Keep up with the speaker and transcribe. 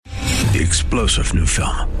the explosive new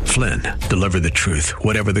film, Flynn, deliver the truth,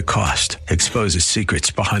 whatever the cost, exposes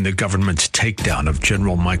secrets behind the government's takedown of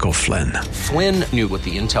General Michael Flynn. Flynn knew what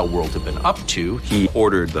the intel world had been up to. He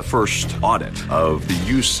ordered the first audit of the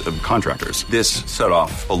use of contractors. This set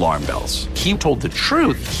off alarm bells. He told the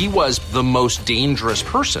truth. He was the most dangerous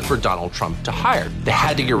person for Donald Trump to hire. They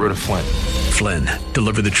had to get rid of Flynn. Flynn,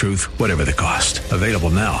 deliver the truth, whatever the cost. Available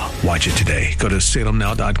now. Watch it today. Go to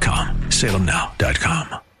salemnow.com.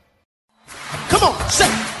 salemnow.com. Come on,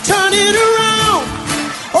 say, turn it around.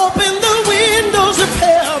 Open the windows of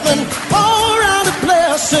heaven. Pour out a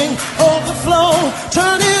blessing, overflow.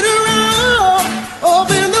 Turn it around.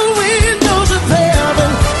 Open the windows of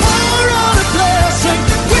heaven. Pour out a blessing.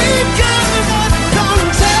 We've got what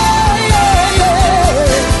comes.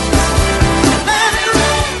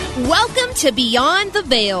 Welcome to Beyond the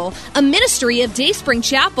Veil, a ministry of Dayspring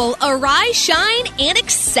Chapel. Arise, shine, and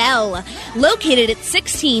excel. Located at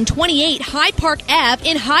 1628 Hyde Park Ave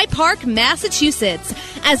in Hyde Park, Massachusetts.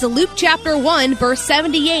 As Luke chapter 1, verse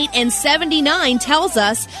 78 and 79 tells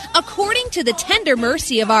us, according to the tender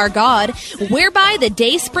mercy of our God, whereby the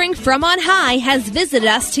dayspring from on high has visited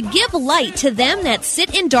us to give light to them that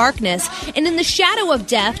sit in darkness and in the shadow of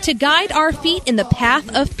death, to guide our feet in the path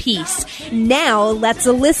of peace. Now, let's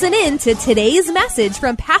listen in to today's message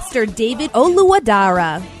from Pastor David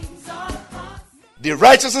Oluwadara. The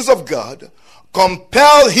righteousness of God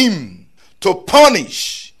compelled him to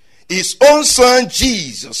punish his own son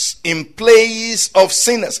Jesus in place of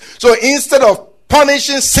sinners. So instead of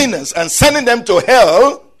punishing sinners and sending them to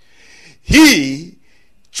hell, he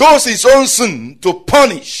chose his own son to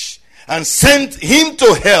punish and sent him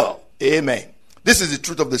to hell. Amen. This is the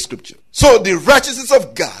truth of the scripture. So the righteousness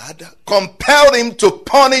of God compelled him to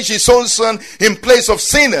punish his own son in place of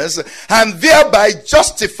sinners and thereby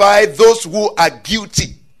justify those who are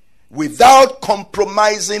guilty without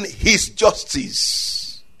compromising his justice.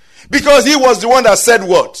 Because he was the one that said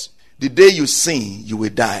what? The day you sin, you will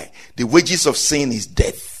die. The wages of sin is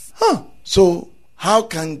death. So how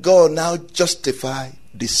can God now justify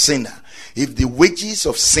the sinner if the wages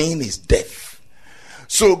of sin is death?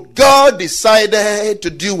 So God decided to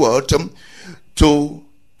do what? To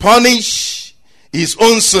punish his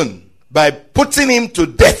own son by putting him to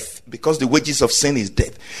death, because the wages of sin is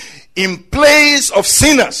death, in place of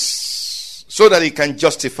sinners, so that he can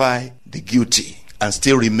justify the guilty and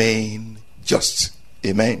still remain just.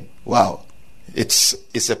 Amen. Wow. It's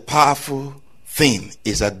a powerful thing.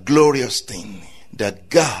 It's a glorious thing that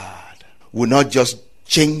God will not just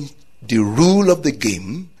change the rule of the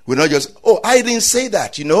game. We're not just, I didn't say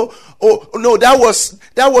that, Oh, no, that was,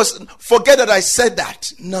 forget that I said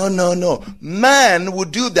that. No. Man will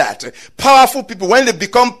do that. Powerful people, when they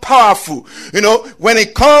become powerful, when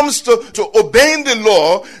it comes to obeying the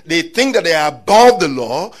law, they think that they are above the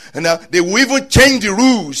law, and they will even change the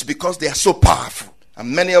rules because they are so powerful.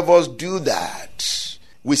 And many of us do that.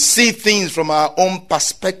 We see things from our own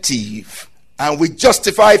perspective, and we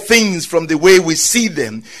justify things from the way we see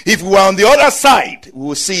them. If we were on the other side, we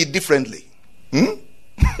will see it differently.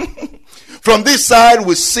 From this side,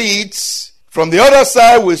 we see it. From the other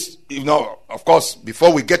side, of course,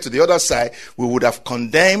 before we get to the other side, we would have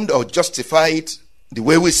condemned or justified it the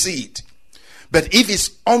way we see it. But if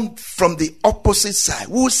it's on from the opposite side,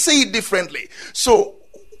 we will see it differently. So,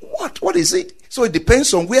 what is it? So it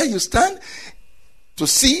depends on where you stand. To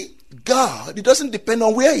see God, it doesn't depend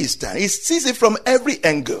on where he stands. He sees it from every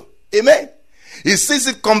angle. Amen. He sees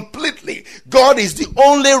it completely. God is the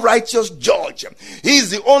only righteous judge. He is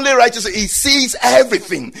the only righteous. He sees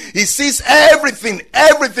everything. He sees everything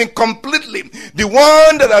completely. The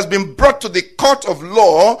one that has been brought to the court of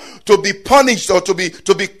law to be punished or to be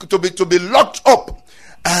locked up,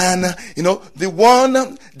 and the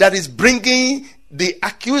one that is bringing the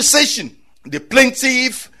accusation, the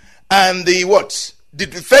plaintiff and the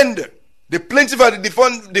defender. The plaintiff and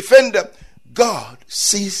the defender. God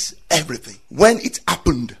sees everything. When it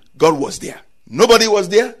happened, God was there. Nobody was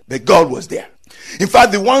there, but God was there. In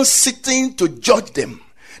fact, the one sitting to judge them,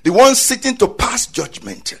 the one sitting to pass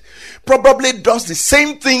judgment, probably does the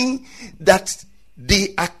same thing that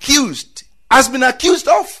the accused has been accused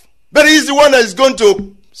of. But he's the one that is going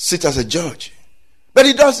to sit as a judge. But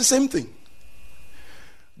he does the same thing.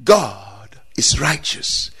 God is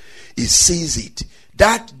righteous. He sees it.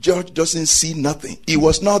 That judge doesn't see nothing. He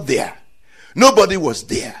was not there. Nobody was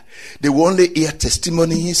there. They will only hear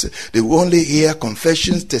testimonies. They will only hear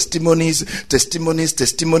confessions, testimonies,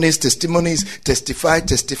 testify.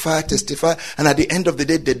 And at the end of the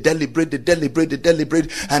day, they deliberate,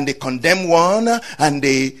 and they condemn one, and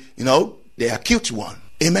they accuse one.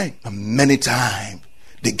 Amen. And many times,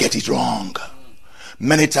 they get it wrong.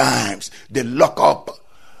 Many times they lock up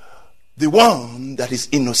the one that is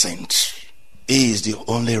innocent. He is the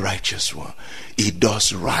only righteous one. He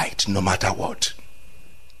does right no matter what.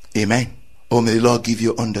 Amen. Oh, may the Lord give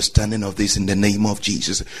you understanding of this in the name of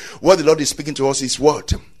Jesus. What the Lord is speaking to us is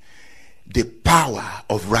what? The power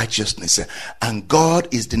of righteousness. And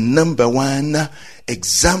God is the number one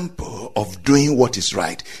example of doing what is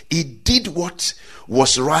right. He did what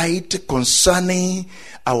was right concerning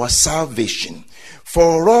our salvation.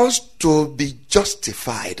 For us to be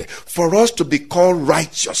justified, for us to be called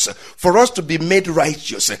righteous, for us to be made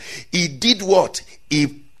righteous, he did what?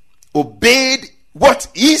 He obeyed what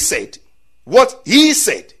he said. What he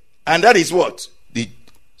said. And that is what? The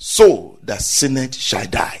soul that sinneth shall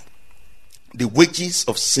die. The wages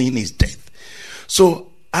of sin is death. So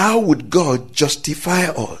how would God justify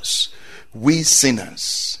us, we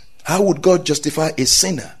sinners? How would God justify a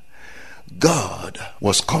sinner? God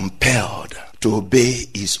was compelled to obey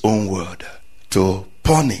his own word, to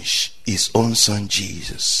punish his own son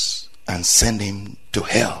Jesus and send him to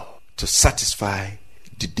hell to satisfy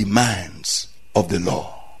the demands of the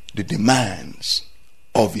law, the demands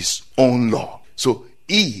of his own law. So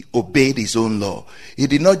he obeyed his own law. He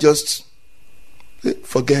did not just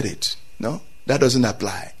forget it. No, that doesn't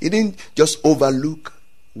apply. He didn't just overlook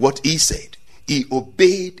what he said. He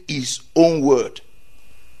obeyed his own word.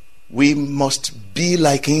 We must be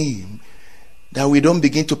like him, that we don't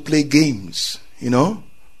begin to play games,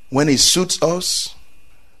 when it suits us,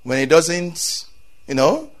 when it doesn't,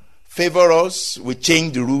 favor us, we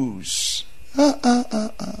change the rules.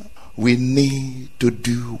 We need to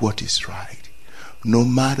do what is right, no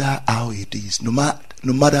matter how it is, no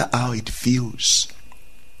matter how it feels.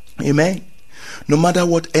 Amen. No matter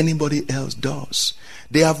what anybody else does.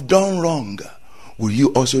 They have done wrong. Will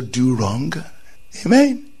you also do wrong?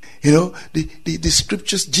 Amen. The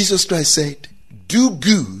scriptures, Jesus Christ said, do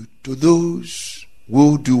good to those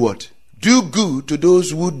who do what? Do good to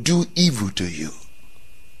those who do evil to you.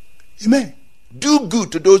 Amen. Do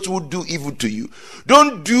good to those who do evil to you.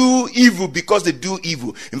 Don't do evil because they do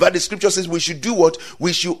evil. In fact, the scripture says we should do what?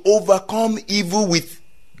 We should overcome evil with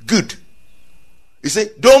good. He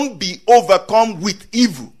said, don't be overcome with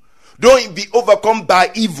evil. Don't be overcome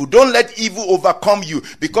by evil. Don't let evil overcome you.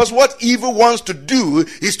 Because what evil wants to do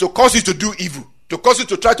is to cause you to do evil. To cause you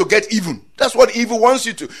to try to get even. That's what evil wants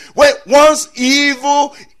you to. Once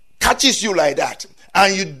evil catches you like that,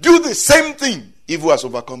 and you do the same thing, evil has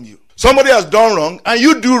overcome you. Somebody has done wrong, and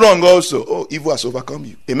you do wrong also. Oh, evil has overcome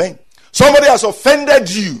you. Amen. Somebody has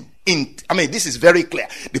offended you. This is very clear.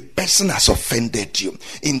 The person has offended you,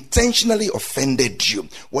 intentionally offended you.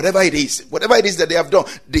 Whatever it is that they have done,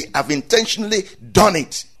 they have intentionally done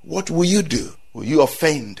it. What will you do? Will you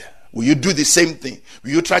offend? Will you do the same thing?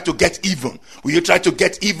 Will you try to get even? Will you try to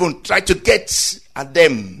get even? Try to get at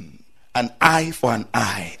them an eye for an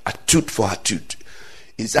eye, a tooth for a tooth.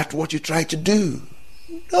 Is that what you try to do?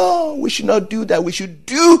 No, we should not do that. We should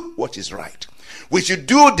do what is right. We should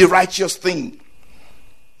do the righteous thing.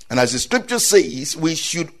 And as the scripture says, we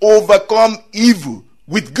should overcome evil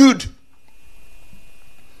with good.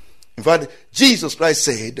 In fact, Jesus Christ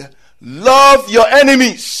said, love your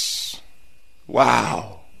enemies.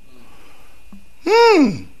 Wow.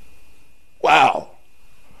 Wow.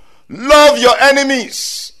 Love your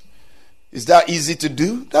enemies. Is that easy to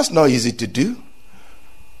do? That's not easy to do.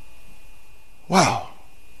 Wow.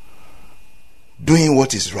 Doing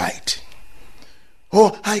what is right.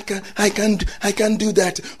 Oh, I can do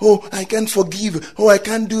that. Oh, I can forgive. Oh, I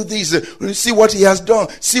can do this. See what he has done.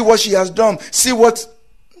 See what she has done. See what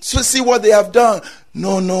they have done.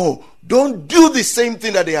 No. Don't do the same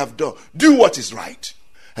thing that they have done. Do what is right.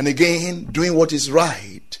 And again, doing what is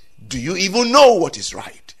right. Do you even know what is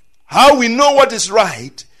right? How we know what is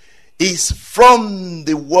right is from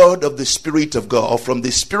the word of the Spirit of God, or from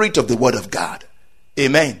the Spirit of the word of God.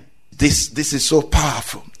 Amen. This is so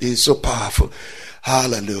powerful. It is so powerful.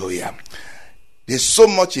 Hallelujah. There's so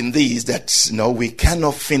much in these that we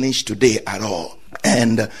cannot finish today at all.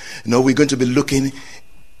 And we're going to be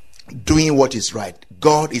doing what is right.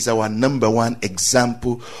 God is our number one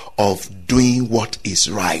example of doing what is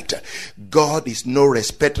right. God is no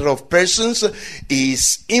respecter of persons,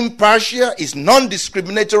 is impartial, is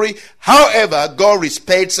non-discriminatory. However, God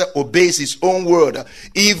respects, obeys his own word,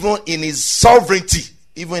 even in his sovereignty.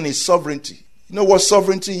 Even in his sovereignty. You know what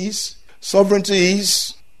sovereignty is? Sovereignty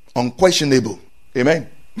is unquestionable. Amen.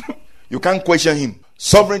 You can't question him.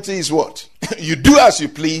 Sovereignty is what? You do as you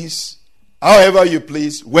please, however you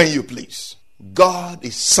please, when you please. God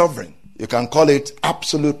is sovereign. You can call it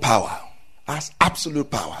absolute power. Has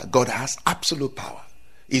absolute power. God has absolute power.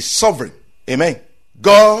 He's sovereign. Amen.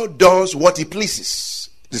 God does what he pleases.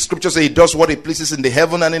 The scripture says he does what he pleases in the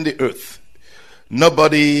heaven and in the earth.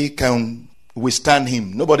 Nobody can withstand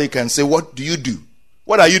him. Nobody can say, what do you do?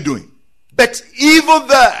 What are you doing? But even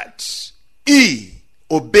that, he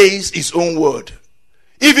obeys his own word.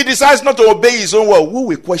 If he decides not to obey his own word, who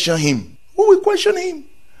will question him? Who will question him?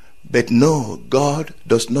 But no, God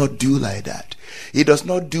does not do like that. He does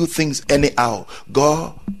not do things anyhow.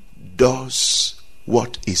 God does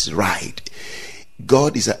what is right.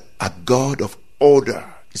 God is a God of order.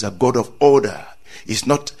 He's a God of order. He's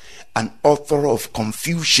not an author of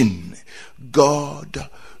confusion. God,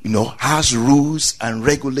 has rules and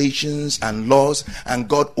regulations and laws, and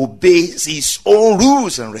God obeys his own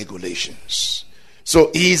rules and regulations.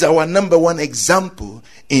 So he is our number one example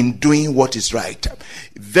in doing what is right.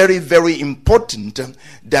 Very, very important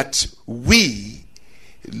that we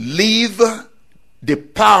live the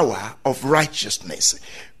power of righteousness.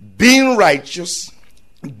 Being righteous,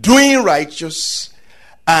 doing righteous,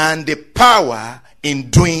 and the power in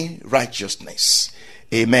doing righteousness.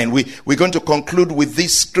 Amen. We're going to conclude with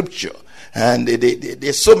this scripture. And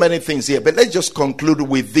there's so many things here, but let's just conclude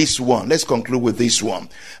with this one. Let's conclude with this one.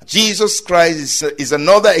 Jesus Christ is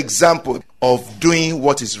another example of doing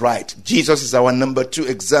what is right. Jesus is our number 2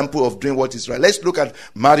 example of doing what is right. Let's look at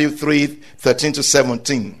Matthew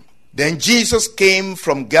 3:13-17. Then Jesus came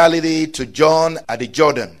from Galilee to John at the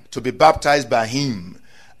Jordan to be baptized by him.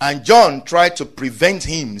 And John tried to prevent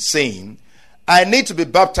him, saying, I need to be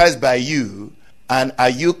baptized by you, and are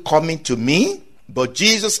you coming to me? But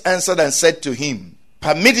Jesus answered and said to him,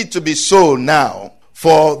 permit it to be so now,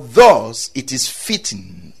 for thus it is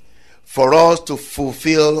fitting for us to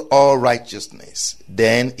fulfill all righteousness.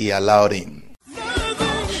 Then he allowed him.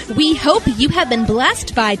 We hope you have been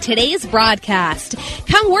blessed by today's broadcast.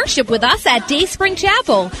 Come worship with us at Dayspring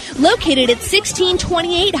Chapel, located at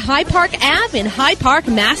 1628 High Park Ave in High Park,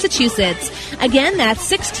 Massachusetts. Again,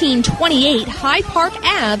 that's 1628 High Park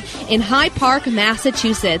Ave in High Park,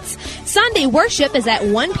 Massachusetts. Sunday worship is at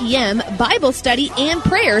 1 p.m., Bible study and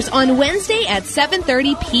prayers on Wednesday at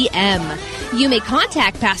 7:30 p.m. You may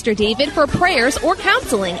contact Pastor David for prayers or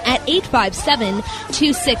counseling at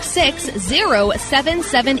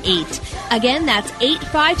 857-266-0778. Again, that's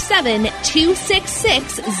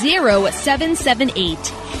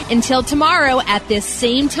 857-266-0778. Until tomorrow at this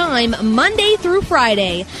same time, Monday through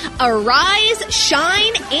Friday, arise,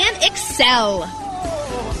 shine, and excel.